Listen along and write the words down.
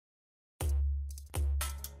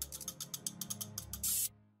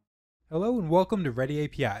Hello and welcome to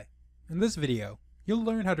ReadyAPI. In this video, you'll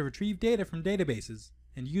learn how to retrieve data from databases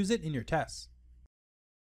and use it in your tests.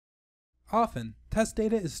 Often, test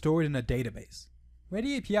data is stored in a database.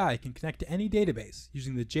 ReadyAPI can connect to any database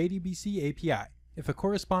using the jdbc API if a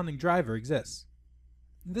corresponding driver exists.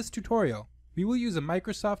 In this tutorial, we will use a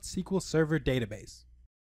Microsoft SQL Server database.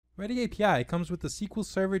 ReadyAPI comes with the SQL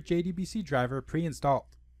Server jdbc driver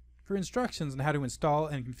pre-installed. For instructions on how to install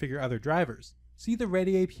and configure other drivers, see the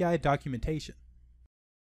ReadyAPI documentation.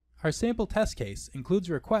 Our sample test case includes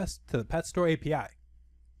a request to the Pet Store API.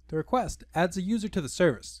 The request adds a user to the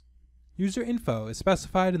service. User info is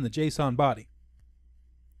specified in the JSON body.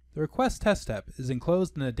 The request test step is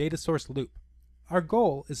enclosed in a data source loop. Our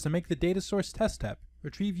goal is to make the data source test step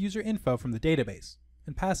retrieve user info from the database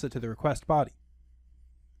and pass it to the request body.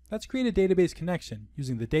 Let's create a database connection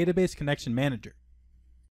using the Database Connection Manager.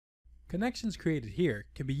 Connections created here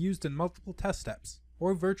can be used in multiple test steps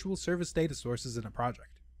or virtual service data sources in a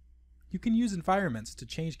project. You can use environments to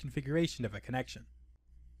change configuration of a connection.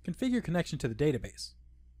 Configure connection to the database.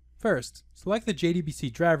 First, select the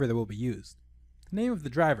JDBC driver that will be used. The name of the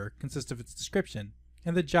driver consists of its description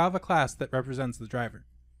and the Java class that represents the driver.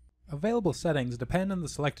 Available settings depend on the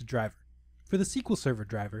selected driver. For the SQL Server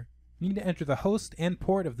driver, you need to enter the host and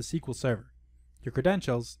port of the SQL Server, your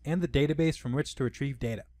credentials, and the database from which to retrieve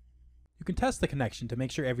data. You can test the connection to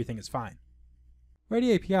make sure everything is fine.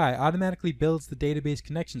 ReadyAPI automatically builds the database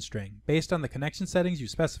connection string based on the connection settings you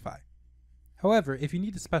specify. However, if you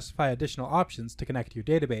need to specify additional options to connect to your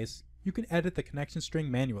database, you can edit the connection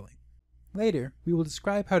string manually. Later, we will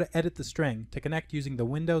describe how to edit the string to connect using the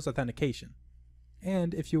Windows authentication.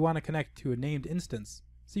 And if you want to connect to a named instance,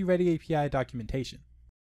 see ReadyAPI documentation.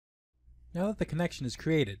 Now that the connection is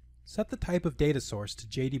created, set the type of data source to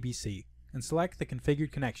JDBC and select the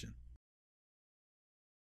configured connection.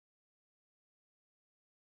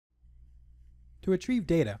 To retrieve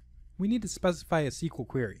data, we need to specify a SQL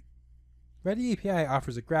query. ReadyAPI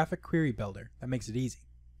offers a graphic query builder that makes it easy.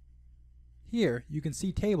 Here, you can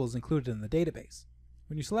see tables included in the database.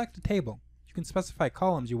 When you select a table, you can specify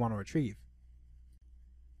columns you want to retrieve.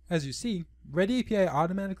 As you see, ReadyAPI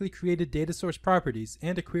automatically created data source properties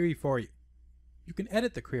and a query for you. You can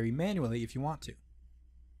edit the query manually if you want to.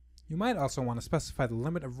 You might also want to specify the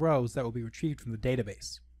limit of rows that will be retrieved from the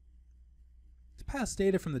database. To pass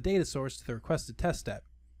data from the data source to the requested test step,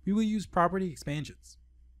 we will use property expansions.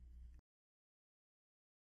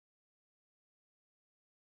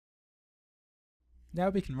 Now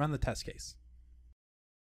we can run the test case.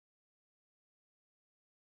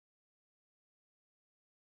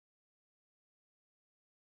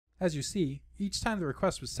 As you see, each time the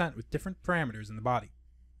request was sent with different parameters in the body.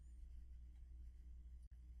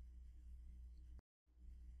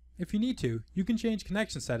 If you need to, you can change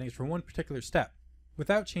connection settings for one particular step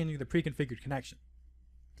without changing the pre-configured connection.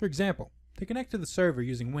 For example, to connect to the server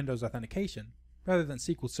using Windows authentication rather than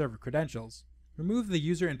SQL Server credentials, remove the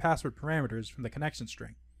user and password parameters from the connection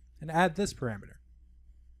string and add this parameter.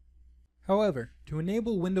 However, to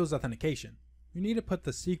enable Windows authentication, you need to put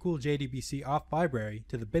the SQL JDBC auth library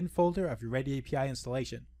to the bin folder of your ReadyAPI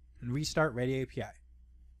installation and restart ReadyAPI.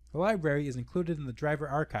 The library is included in the driver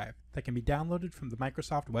archive that can be downloaded from the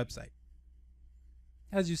Microsoft website.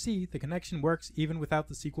 As you see, the connection works even without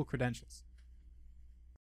the SQL credentials.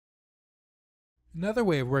 Another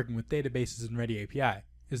way of working with databases in ReadyAPI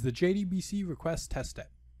is the JDBC request test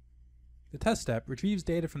step. The test step retrieves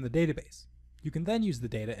data from the database. You can then use the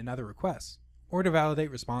data in other requests, or to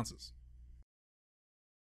validate responses.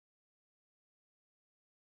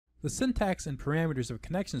 The syntax and parameters of a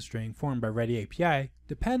connection string formed by ReadyAPI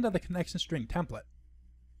depend on the connection string template.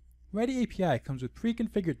 ReadyAPI comes with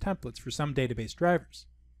pre-configured templates for some database drivers.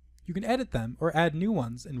 You can edit them or add new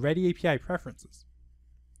ones in ReadyAPI preferences.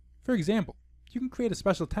 For example, you can create a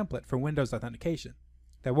special template for Windows authentication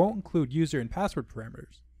that won't include user and password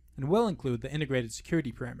parameters and will include the integrated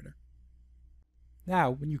security parameter.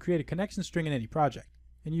 Now, when you create a connection string in any project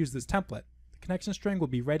and use this template, the connection string will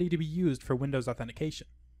be ready to be used for Windows authentication.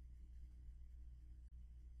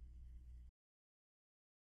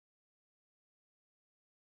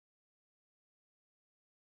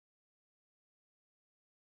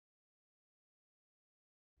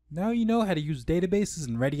 Now you know how to use databases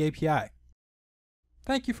in ReadyAPI.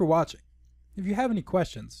 Thank you for watching. If you have any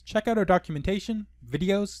questions, check out our documentation,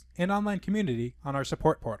 videos, and online community on our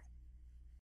support portal.